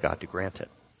 he asks God to grant it.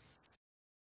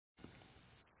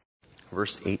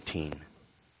 Verse 18.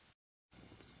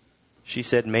 She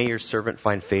said, May your servant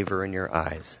find favor in your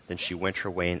eyes. Then she went her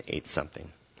way and ate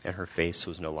something, and her face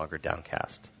was no longer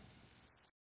downcast.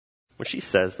 When she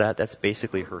says that, that's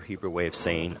basically her Hebrew way of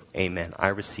saying, Amen, I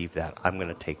receive that. I'm going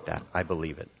to take that. I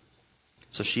believe it.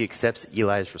 So she accepts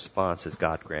Eli's response as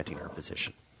God granting her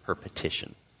petition.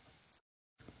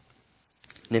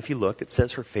 And if you look, it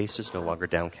says her face is no longer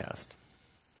downcast.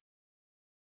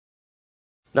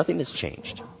 Nothing has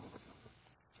changed.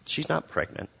 She's not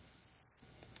pregnant.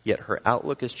 Yet her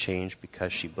outlook has changed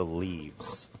because she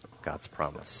believes God's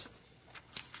promise.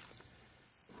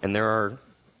 And there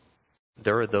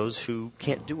are those who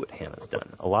can't do what Hannah's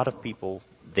done. A lot of people,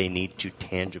 they need to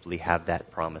tangibly have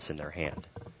that promise in their hand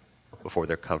before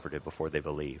they're comforted, before they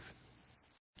believe.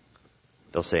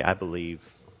 They'll say, I believe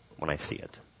when I see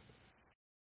it.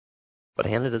 But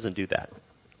Hannah doesn't do that.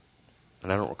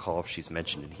 And I don't recall if she's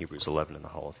mentioned in Hebrews 11 in the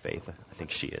Hall of Faith. I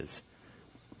think she is.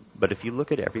 But if you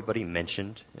look at everybody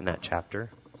mentioned in that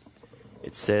chapter,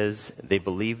 it says they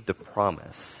believed the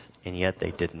promise, and yet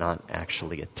they did not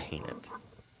actually attain it.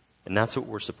 And that's what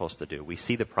we're supposed to do. We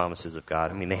see the promises of God.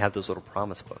 I mean, they have those little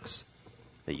promise books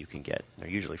that you can get. They're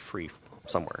usually free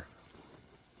somewhere.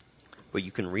 But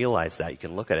you can realize that. You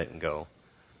can look at it and go,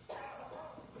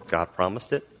 God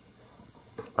promised it.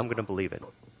 I'm going to believe it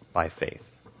by faith.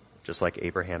 Just like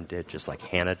Abraham did, just like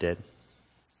Hannah did.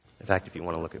 In fact, if you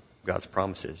want to look at God's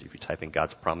promises, if you type in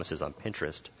God's promises on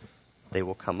Pinterest, they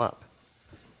will come up.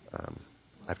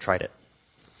 I've tried it.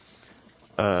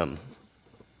 But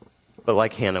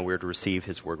like Hannah, we're to receive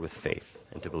his word with faith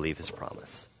and to believe his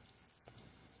promise.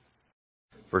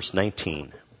 Verse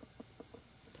 19.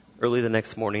 Early the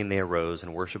next morning they arose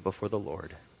and worshipped before the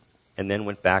Lord, and then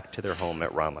went back to their home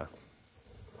at Ramah.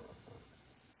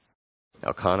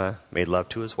 Elkanah made love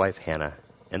to his wife Hannah,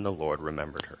 and the Lord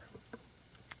remembered her.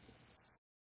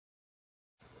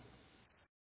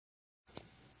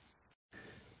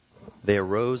 They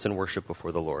arose and worshipped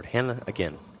before the Lord. Hannah,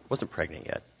 again, wasn't pregnant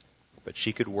yet, but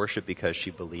she could worship because she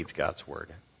believed God's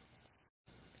word.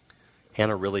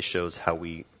 Hannah really shows how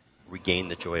we regain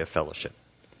the joy of fellowship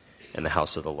in the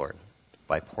house of the Lord,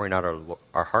 by pouring out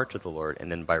our heart to the Lord and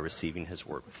then by receiving his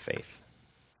word with faith.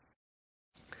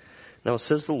 Now it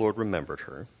says the Lord remembered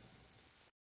her.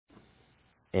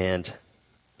 And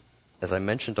as I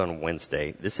mentioned on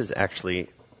Wednesday, this is actually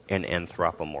an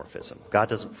anthropomorphism. God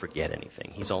doesn't forget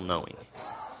anything. He's all-knowing.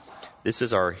 This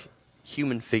is our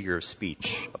human figure of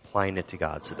speech, applying it to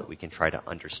God so that we can try to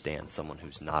understand someone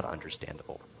who's not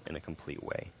understandable in a complete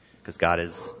way. Because God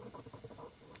is,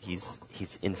 he's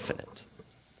infinite.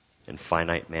 And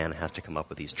finite man has to come up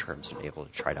with these terms and be able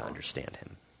to try to understand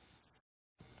him.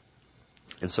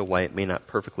 And so while it may not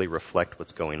perfectly reflect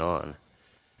what's going on,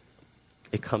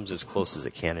 it comes as close as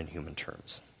it can in human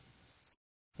terms.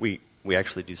 We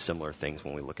actually do similar things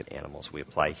when we look at animals. We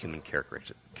apply human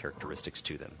characteristics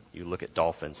to them. You look at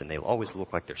dolphins, and they always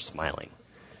look like they're smiling.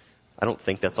 I don't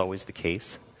think that's always the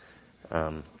case,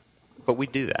 but we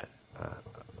do that.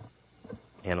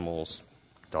 Animals,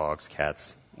 dogs,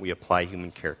 cats, we apply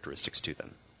human characteristics to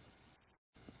them.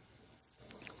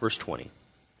 Verse 20.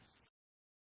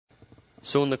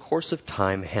 So in the course of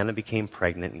time, Hannah became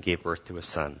pregnant and gave birth to a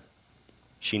son.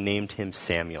 She named him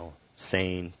Samuel,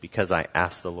 saying, because I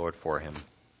asked the Lord for him.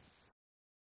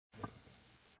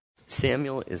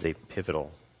 Samuel is a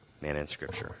pivotal man in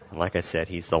Scripture. And like I said,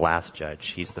 he's the last judge.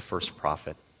 He's the first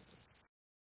prophet.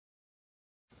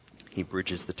 He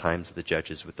bridges the times of the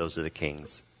judges with those of the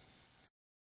kings.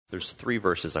 There's 3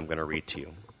 verses I'm going to read to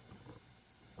you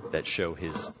that show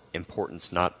his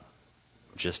importance not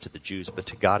just to the Jews, but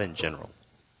to God in general.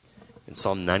 In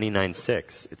Psalm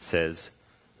 99:6, it says,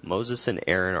 Moses and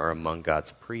Aaron are among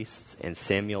God's priests, and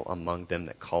Samuel among them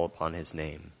that call upon his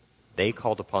name. They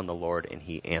called upon the Lord, and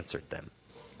he answered them.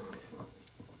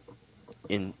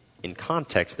 In in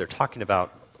context, they're talking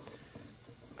about,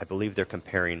 I believe they're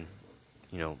comparing,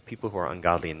 people who are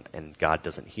ungodly and God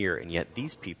doesn't hear. And yet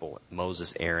these people,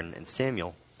 Moses, Aaron, and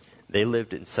Samuel, they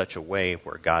lived in such a way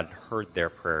where God heard their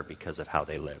prayer because of how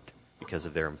they lived, because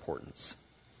of their importance.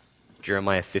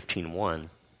 Jeremiah 15:1.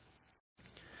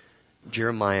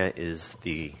 Jeremiah is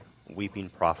the weeping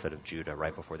prophet of Judah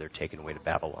right before they're taken away to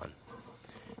Babylon.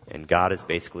 And God is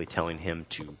basically telling him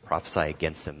to prophesy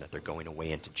against them, that they're going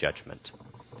away into judgment.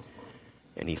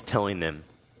 And he's telling them,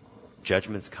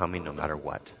 judgment's coming no matter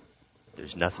what.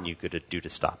 There's nothing you could do to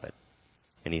stop it.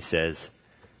 And he says,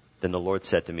 then the Lord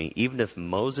said to me, even if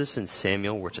Moses and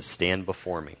Samuel were to stand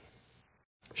before me,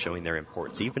 showing their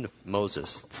importance, even if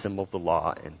Moses, the symbol of the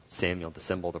law, and Samuel, the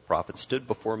symbol of the prophet, stood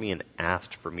before me and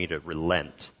asked for me to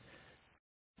relent,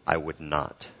 I would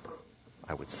not.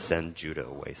 I would send Judah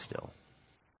away still.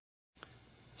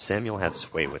 Samuel had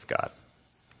sway with God.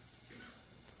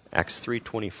 Acts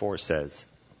 3:24 says,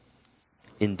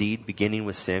 indeed, beginning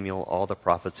with Samuel, all the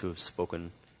prophets who have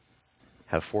spoken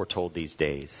have foretold these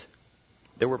days.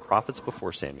 There were prophets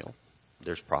before Samuel.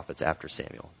 There's prophets after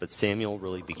Samuel. But Samuel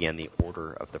really began the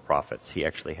order of the prophets. He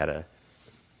actually had a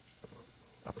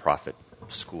prophet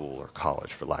school or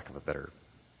college, for lack of a better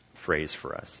phrase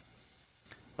for us.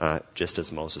 Just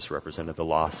as Moses represented the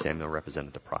law, Samuel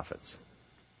represented the prophets.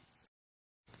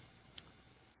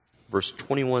 Verse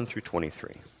 21 through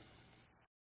 23.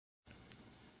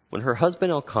 When her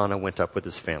husband Elkanah went up with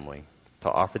his family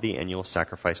to offer the annual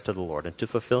sacrifice to the Lord and to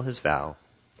fulfill his vow,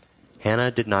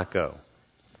 Hannah did not go.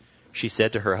 She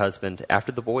said to her husband,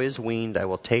 after the boy is weaned, I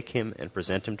will take him and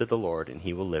present him to the Lord, and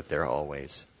he will live there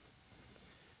always.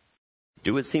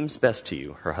 Do what seems best to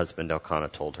you, her husband Elkanah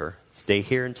told her. Stay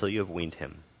here until you have weaned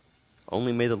him.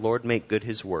 Only may the Lord make good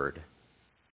his word.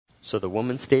 So the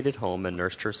woman stayed at home and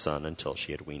nursed her son until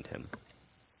she had weaned him.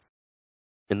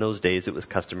 In those days, it was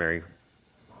customary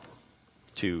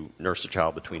to nurse a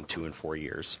child between 2 and 4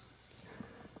 years.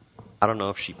 I don't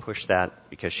know if she pushed that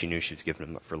because she knew she was giving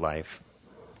him up for life.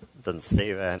 It doesn't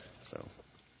say that,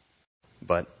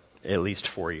 but at least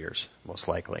 4 years, most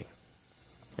likely.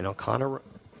 And Elkanah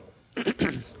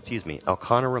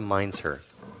reminds her,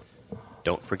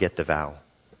 don't forget the vow.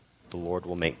 The Lord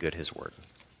will make good his word.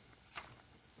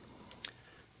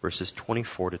 Verses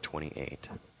 24 to 28.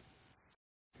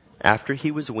 After he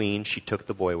was weaned, she took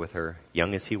the boy with her,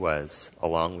 young as he was,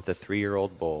 along with a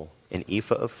 3-year-old bull, an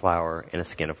ephah of flour, and a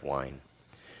skin of wine,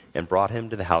 and brought him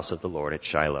to the house of the Lord at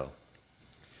Shiloh.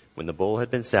 When the bull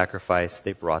had been sacrificed,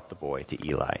 they brought the boy to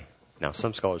Eli. Now,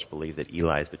 some scholars believe that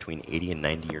Eli is between 80 and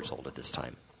 90 years old at this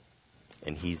time,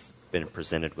 and he's been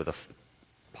presented with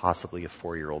possibly a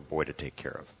 4-year-old boy to take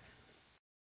care of.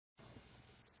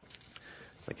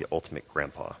 It's like the ultimate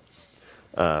grandpa.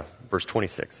 Verse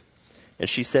 26. And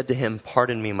she said to him,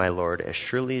 pardon me, my Lord, as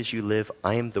surely as you live,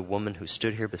 I am the woman who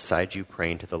stood here beside you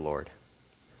praying to the Lord.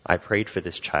 I prayed for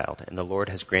this child, and the Lord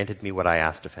has granted me what I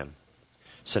asked of him.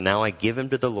 So now I give him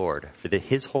to the Lord, for that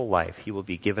his whole life he will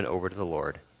be given over to the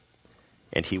Lord.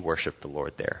 And he worshiped the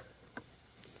Lord there.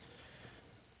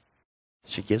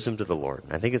 She gives him to the Lord.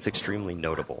 I think it's extremely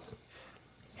notable,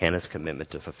 Hannah's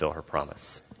commitment to fulfill her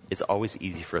promise. It's always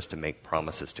easy for us to make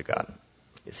promises to God.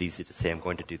 It's easy to say, I'm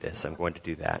going to do this, I'm going to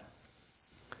do that.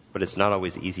 But it's not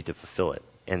always easy to fulfill it.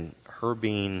 And her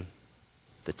being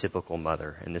the typical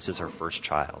mother, and this is her first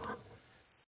child,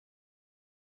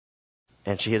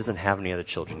 and she doesn't have any other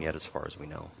children yet as far as we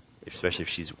know, especially if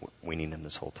she's weaning him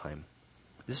this whole time.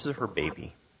 This is her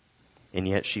baby, and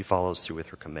yet she follows through with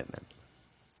her commitment.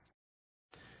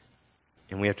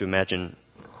 And we have to imagine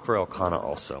for Elkanah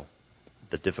also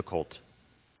the difficulty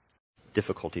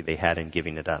they had in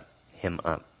giving him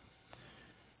up.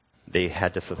 They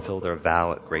had to fulfill their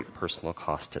vow at great personal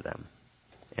cost to them,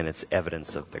 and it's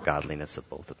evidence of the godliness of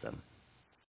both of them.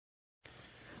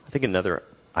 I think another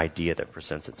idea that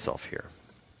presents itself here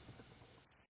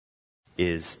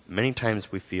is many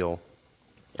times we feel,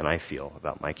 and I feel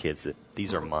about my kids, that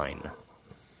these are mine.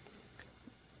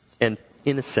 And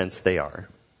in a sense, they are.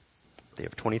 They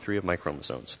have 23 of my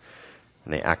chromosomes,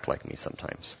 and they act like me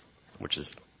sometimes, which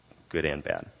is good and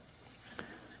bad.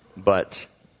 But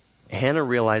Hannah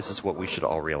realizes what we should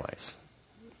all realize,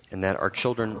 and that our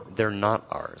children, they're not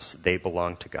ours. They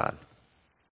belong to God.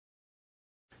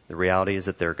 The reality is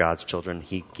that they're God's children.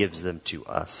 He gives them to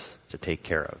us to take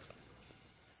care of.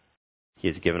 He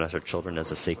has given us our children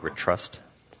as a sacred trust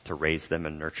to raise them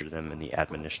and nurture them in the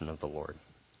admonition of the Lord.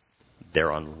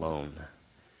 They're on loan.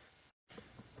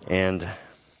 And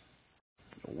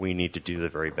we need to do the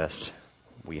very best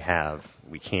we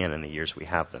can in the years we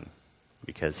have them,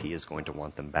 because He is going to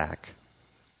want them back.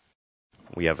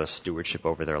 We have a stewardship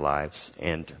over their lives,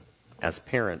 and as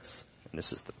parents, and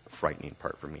this is the frightening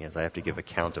part for me, is I have to give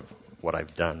account of what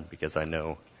I've done because I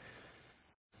know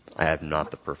I am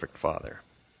not the perfect father.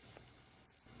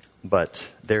 But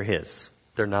they're his.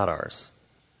 They're not ours.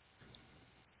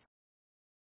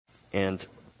 And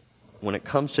when it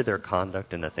comes to their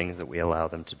conduct and the things that we allow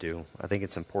them to do, I think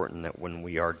it's important that when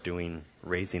we are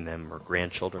raising them or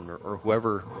grandchildren or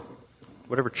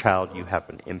whatever child you have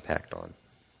an impact on,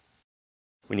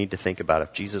 we need to think about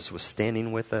if Jesus was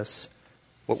standing with us,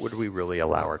 what would we really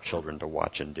allow our children to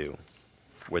watch and do?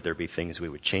 Would there be things we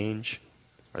would change?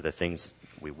 Are there things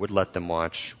we would let them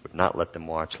watch, would not let them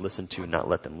watch, listen to, not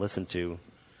let them listen to?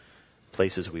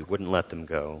 Places we wouldn't let them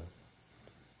go?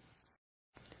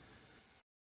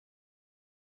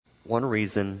 One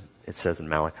reason it says in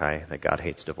Malachi that God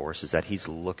hates divorce is that he's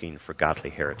looking for godly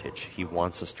heritage. He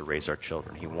wants us to raise our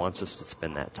children. He wants us to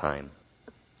spend that time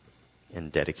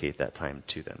and dedicate that time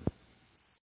to them.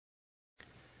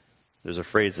 There's a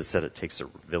phrase that said it takes a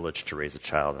village to raise a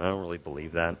child, and I don't really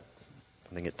believe that.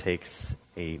 I think it takes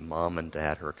a mom and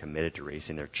dad who are committed to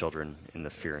raising their children in the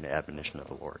fear and admonition of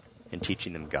the Lord and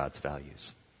teaching them God's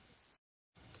values.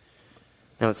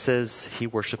 Now it says he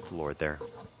worshiped the Lord there.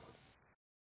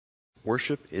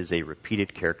 Worship is a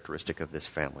repeated characteristic of this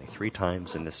family. 3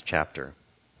 times in this chapter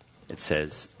it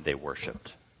says they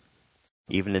worshiped.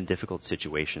 Even in difficult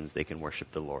situations, they can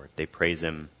worship the Lord. They praise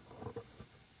him.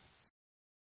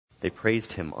 They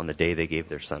praised him on the day they gave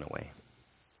their son away.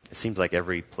 It seems like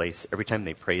every time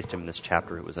they praised him in this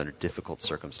chapter, it was under difficult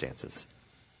circumstances.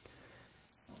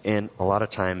 And a lot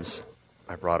of times,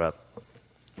 I brought up,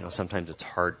 sometimes it's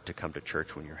hard to come to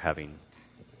church when you're having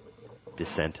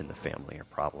dissent in the family or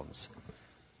problems.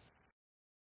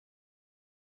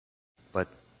 But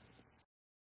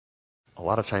a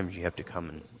lot of times you have to come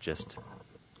and just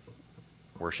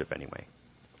worship anyway.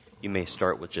 You may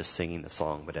start with just singing the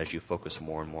song, but as you focus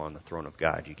more and more on the throne of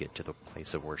God, you get to the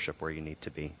place of worship where you need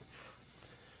to be.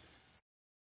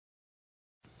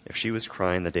 If she was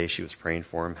crying the day she was praying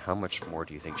for him, how much more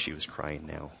do you think she was crying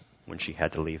now when she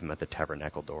had to leave him at the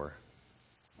tabernacle door?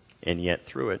 And yet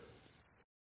through it,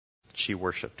 she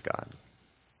worshiped God.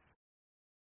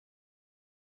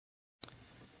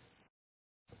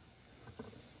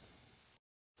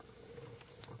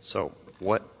 So,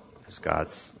 what is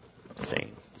God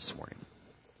saying this morning?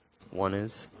 One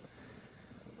is,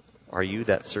 are you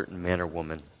that certain man or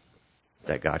woman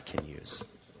that God can use?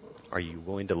 Are you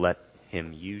willing to let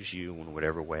him use you in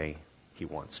whatever way he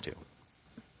wants to?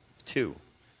 2,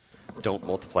 don't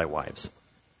multiply wives.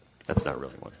 That's not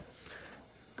really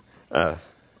one.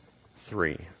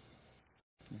 3,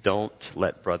 don't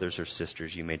let brothers or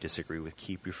sisters you may disagree with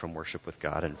keep you from worship with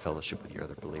God and fellowship with your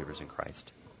other believers in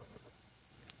Christ.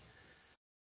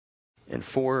 And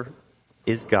 4,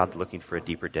 is God looking for a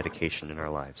deeper dedication in our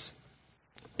lives?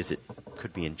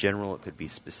 Could be in general, it could be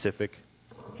specific.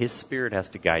 His Spirit has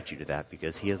to guide you to that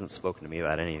because he hasn't spoken to me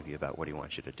about any of you about what he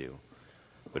wants you to do.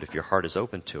 But if your heart is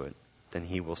open to it, then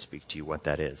he will speak to you what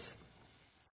that is.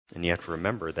 And you have to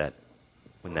remember that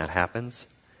when that happens,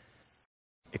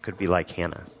 it could be like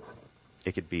Hannah.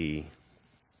 It could be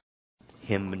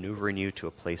him maneuvering you to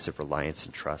a place of reliance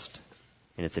and trust.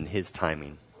 And it's in his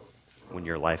timing when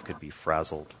your life could be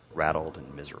frazzled, rattled,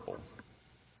 and miserable.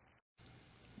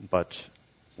 But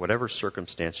whatever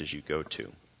circumstances you go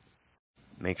to,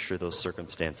 make sure those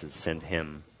circumstances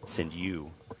send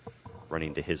you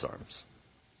running to his arms.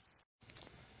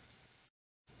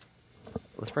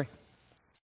 Let's pray.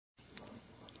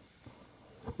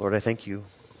 Lord, I thank you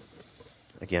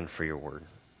again for your word,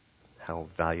 how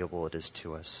valuable it is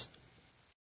to us,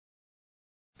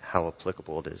 how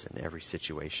applicable it is in every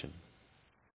situation.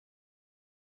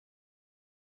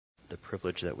 The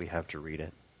privilege that we have to read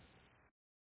it.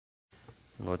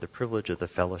 And Lord, the privilege of the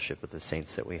fellowship of the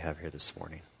saints that we have here this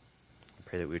morning. I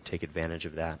pray that we would take advantage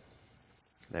of that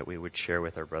we would share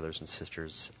with our brothers and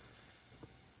sisters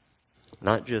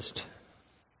not just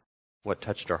what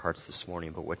touched our hearts this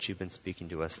morning, but what you've been speaking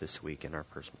to us this week in our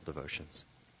personal devotions.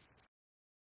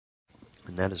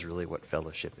 And that is really what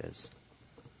fellowship is,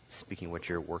 speaking what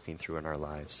you're working through in our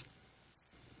lives.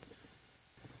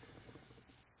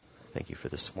 Thank you for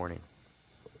this morning.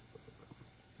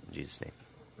 In Jesus' name.